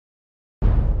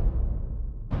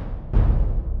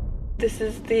This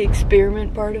is the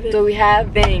experiment part of it. So we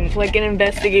have things like an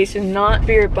investigation, not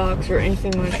spirit box or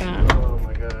anything like that. Oh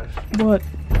my gosh. What?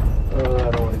 I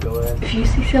don't want to go in. If you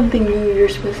see something new, you're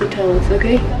supposed to tell us,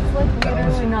 okay? That's like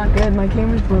literally not good. My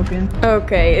camera's broken.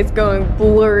 Okay, it's going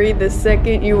blurry the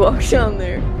second you walk down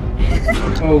there.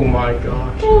 Oh my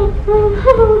gosh.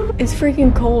 It's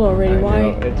freaking cold already. Why?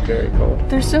 I know, it's very cold.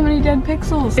 There's so many dead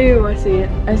pixels. Ew, I see it.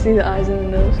 I see the eyes and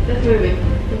the nose. That's moving.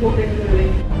 The whole thing's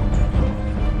moving.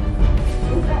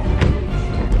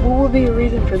 What would be a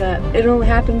reason for that? It only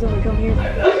happens when we come here.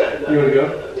 You wanna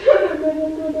go?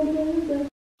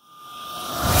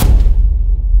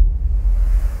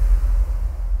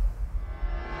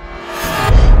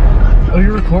 Oh,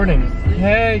 you're recording.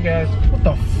 Hey guys. What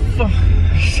the fuck?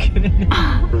 Just kidding.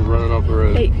 We're running off the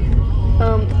road. Hey,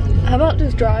 how about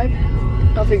just drive?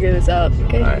 I'll figure this out,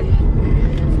 okay?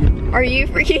 Alright. Are you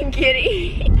freaking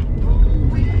kidding?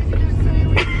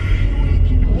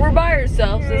 We're by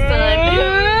ourselves this time.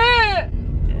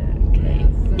 Okay.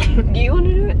 Do you want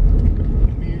to do it?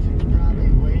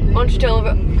 Why don't you tell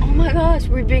them? Oh my gosh,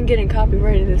 we've been getting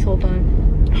copyrighted this whole time.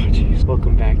 Oh jeez.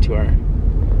 Welcome back to our...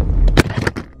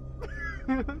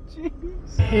 Oh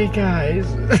jeez. Hey guys.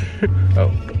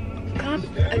 Oh.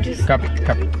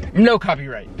 Copy. No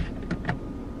copyright.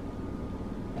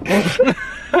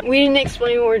 We didn't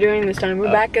explain what we're doing this time.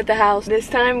 We're back at the house. This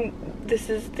time, this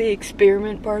is the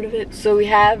experiment part of it. So we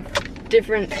have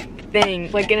different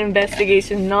things, like an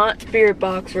investigation, not spirit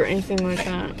box or anything like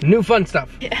that. New fun stuff.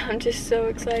 Yeah, I'm just so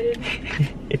excited.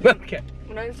 Okay.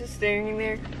 When I was just staring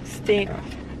there,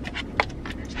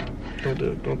 Don't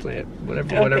do it. Don't say it.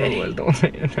 Whatever it was, don't say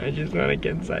it. I just want to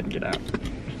get inside and get out.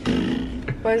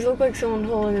 Why does it look like someone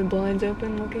holding the blinds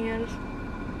open looking at us?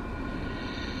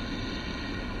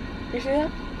 You see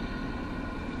that?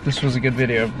 This was a good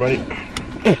video, everybody.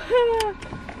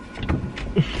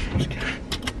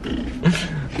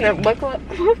 No, buckle up.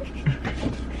 I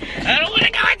don't want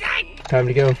to go inside. Time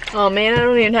to go. Oh man, I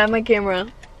don't even have my camera.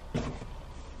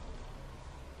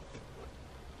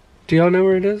 Do y'all know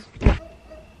where it is?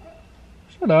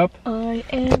 Shut up. I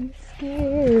am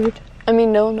scared. I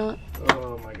mean, no, I'm not.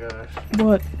 Oh my gosh.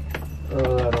 What? I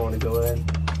don't want to go in.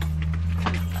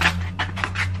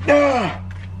 Ah!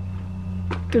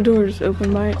 The door just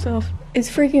opened by itself. It's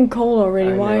freaking cold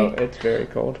already. Why? I know, it's very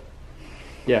cold.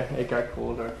 Yeah, it got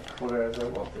colder as I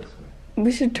walked this way.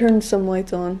 We should turn some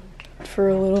lights on for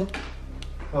a little.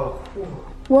 Oh.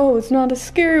 Whoa, it's not as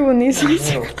scary when these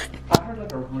lights are. I heard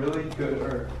like a really good,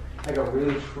 or like a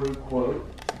really true quote.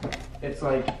 It's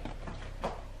like,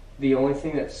 the only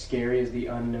thing that's scary is the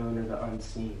unknown or the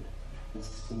unseen.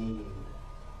 Unseen.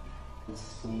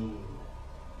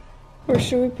 Where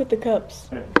should we put the cups?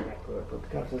 I don't know where I put the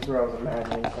cups. That's where I was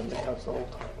imagining putting the cups the whole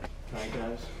time. Alright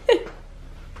guys.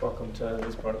 Welcome to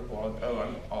this part of the vlog. Oh,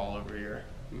 I'm all over your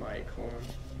mic. Hold on.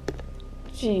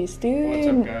 Jeez, do you What's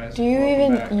even, up, guys? do you Welcome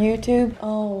even back. YouTube?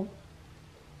 Oh.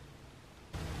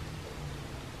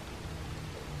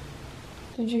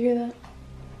 Did you hear that?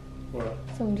 What?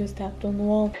 Someone just tapped on the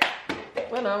wall.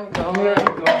 When I'm gone.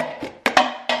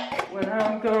 When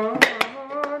I'm gone.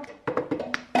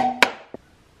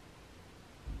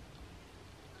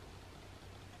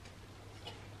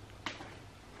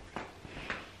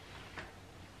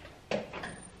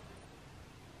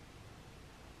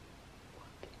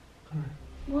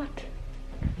 What?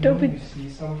 You know when you see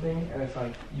something and it's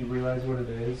like you realize what it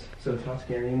is, so it's not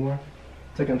scary anymore.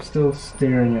 It's like I'm still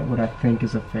staring at what I think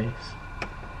is a face.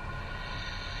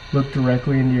 Look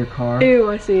directly into your car. Ew,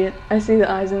 I see it. I see the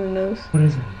eyes and the nose. What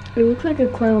is it? It looks like a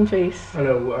clown face. I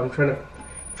know. I'm trying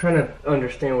to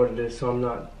understand what it is, so I'm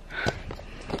not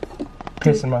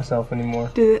pissing myself anymore.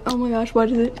 Did it? Oh my gosh, what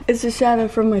is it? It's a shadow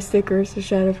from my sticker. It's a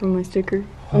shadow from my sticker.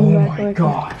 Oh my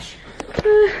gosh.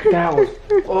 That was.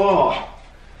 Oh,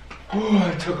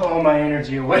 it took all my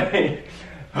energy away.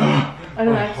 I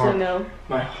don't actually know.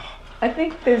 I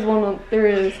think there's one on. There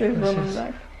is. There's one on the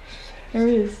back. There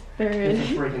is. There is.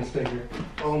 It's a freaking sticker.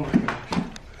 Oh my gosh.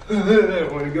 I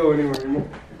don't want to go anywhere anymore.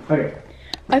 Okay.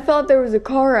 I thought there was a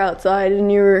car outside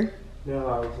and you were. No,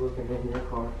 I was looking in your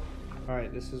car.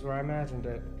 Alright, this is where I imagined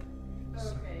it.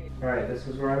 Okay. Alright, this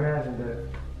is where I imagined it.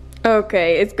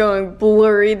 Okay, it's going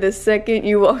blurry the second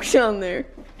you walk down there.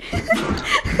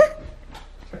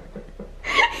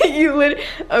 You literally.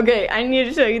 Okay, I need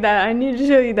to show you that. I need to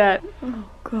show you that. Oh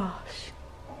gosh.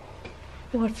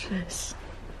 Watch this.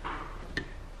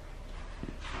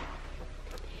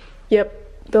 Yep.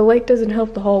 The light doesn't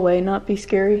help the hallway not be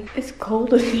scary. It's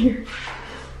cold in here.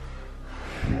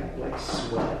 Like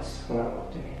sweats when I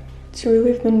walked in. Should we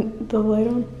leave the light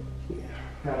on? Yeah.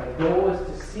 Now the goal is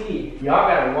to see. Y'all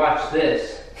gotta watch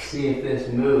this. See if this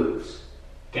moves.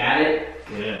 Got it?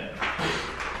 Yeah.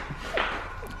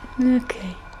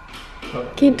 Okay.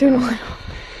 Can't turn the light off.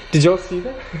 Did y'all see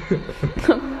that?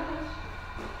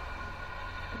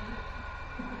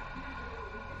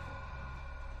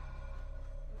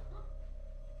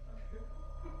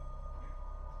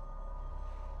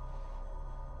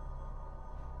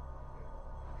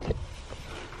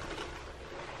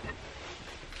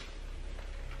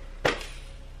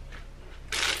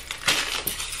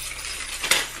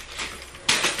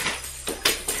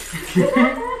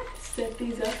 Set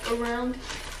these up around,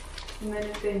 and then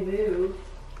if they move,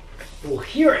 We'll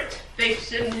hear it. they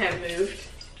shouldn't have moved.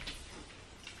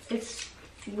 It's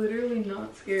literally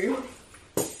not scary.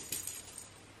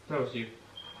 That was you.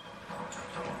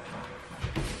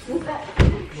 What's that?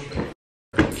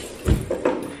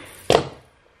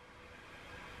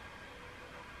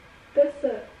 That's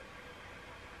the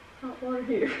hot water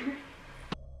heater.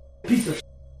 Piece of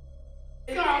Is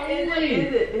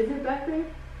it back there?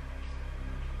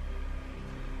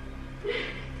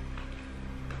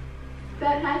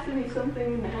 That has to be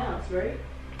something in the house, right?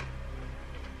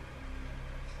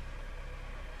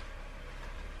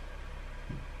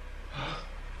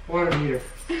 water heater.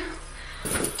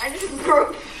 I just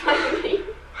broke my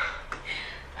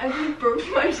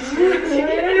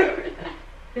shit.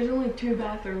 There's only 2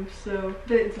 bathrooms, so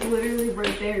it's literally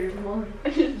right there. One. I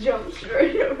just jumped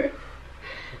straight over.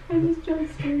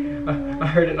 I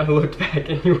heard it and I looked back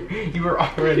and you were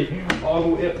already all the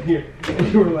way up here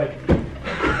and you were like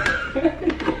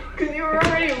because you were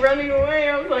already running away.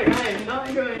 I was like, I am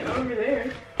not going over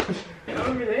there.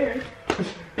 Over there.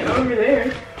 Over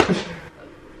there.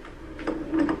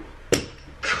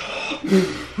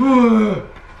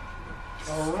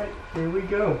 Alright, here we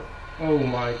go. Oh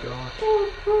my gosh.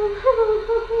 You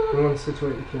want to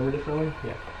situate the camera differently?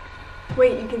 Yeah.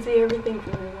 Wait, you can see everything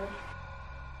from there.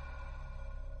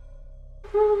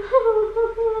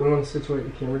 You want to situate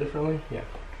the camera differently? Yeah.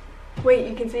 Wait,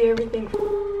 you can see everything.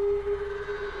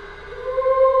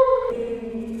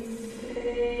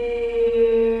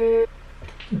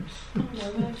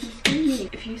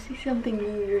 If you see something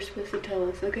move, you're supposed to tell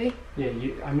us, okay? Yeah,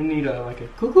 I'm gonna need like a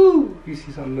cuckoo if you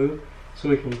see something move so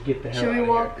we can get the hell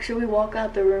out of here. Should we walk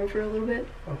out the room for a little bit?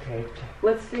 Okay.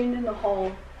 Let's stand in the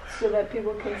hall so that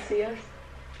people can see us.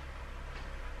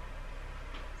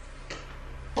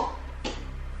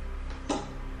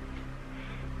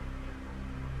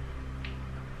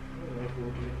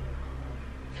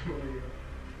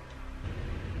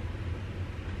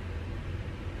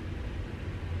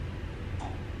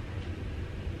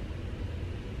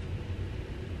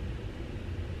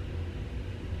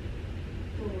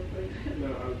 No,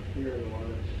 I'm hearing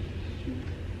water.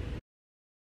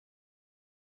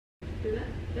 See that?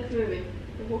 That's moving.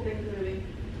 The whole thing's moving.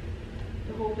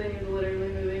 The whole thing is literally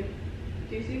moving.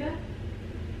 Do you see that?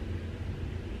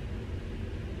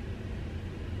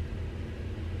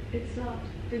 It stopped.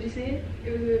 Did you see it?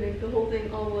 It was moving. The whole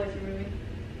thing, all the lights were moving.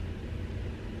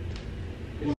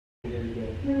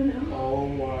 No. Oh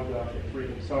my gosh, I'm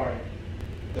freaking sorry.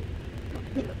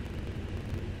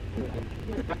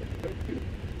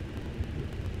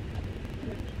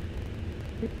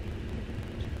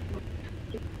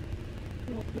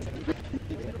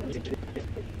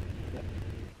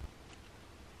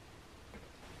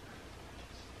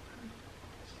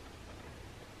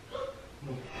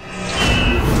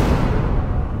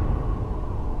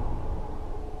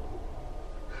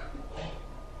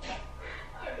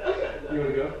 You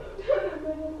wanna go?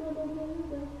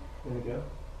 Wanna go?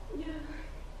 Yeah.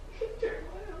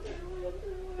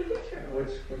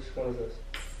 Which one is this?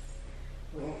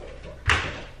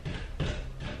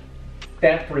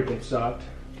 That freaking sucked.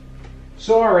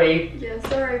 Sorry. Yeah,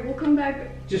 sorry. We'll come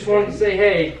back. Just wanted to say,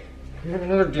 hey,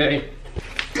 another day.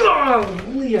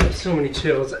 Golly, I have so many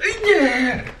chills.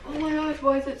 Yeah. Oh my gosh,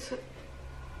 why is it so...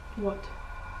 What?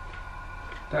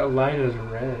 That light is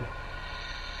red.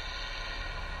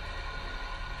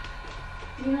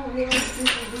 Do you not realize this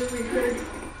is really good?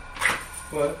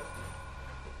 What?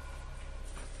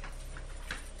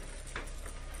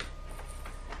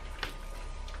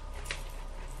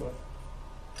 What?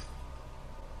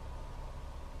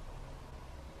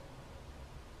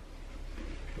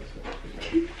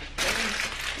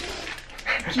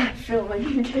 Keep filming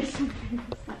in case something.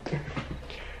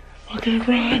 Okay,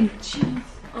 run. Jeez.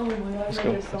 Oh my gosh, Let's I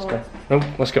go. just saw Let's go. it. No,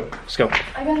 let's go. Let's go.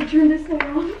 I gotta turn this thing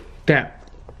on. That.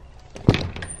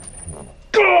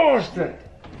 Gosh, that.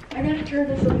 I gotta turn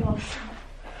this thing off.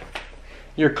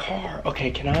 Your car.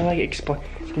 Okay, can I like explain?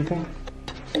 Can you think?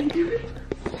 Can you do it?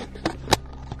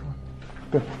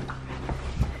 Go.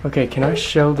 Okay, can I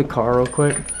show the car real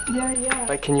quick? Yeah, yeah.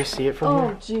 Like, can you see it from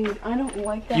here? Oh, geez, I don't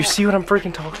like that. You see what I'm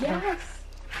freaking talking about? Yes.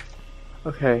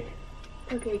 Okay.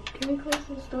 Okay, can we close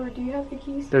this door? Do you have the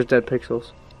keys? There's dead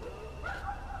pixels.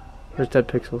 There's dead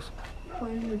pixels.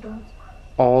 Find your dogs.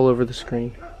 All over the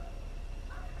screen.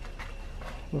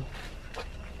 Look.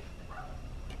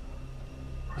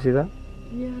 You see that?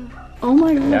 Yeah. Oh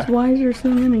my gosh, Yeah. why is there so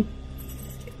many?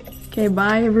 Okay,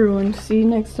 bye everyone. See you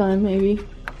next time, maybe.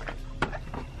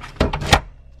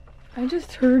 I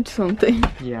just heard something.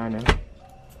 Yeah, I know.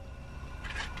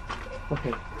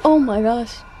 Okay. Oh my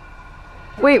gosh.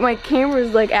 Wait, my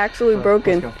camera's like actually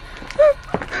broken. Let's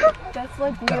go. That's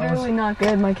like literally not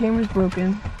good. My camera's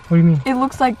broken. What do you mean? It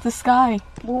looks like the sky.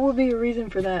 What would be a reason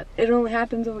for that? It only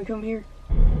happens when we come here.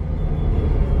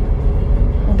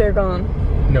 They're gone.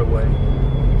 No way.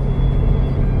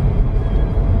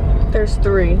 There's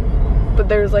 3. But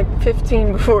there's like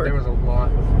 15 before. There was a lot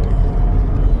before.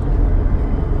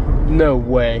 No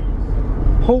way.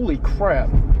 Holy crap.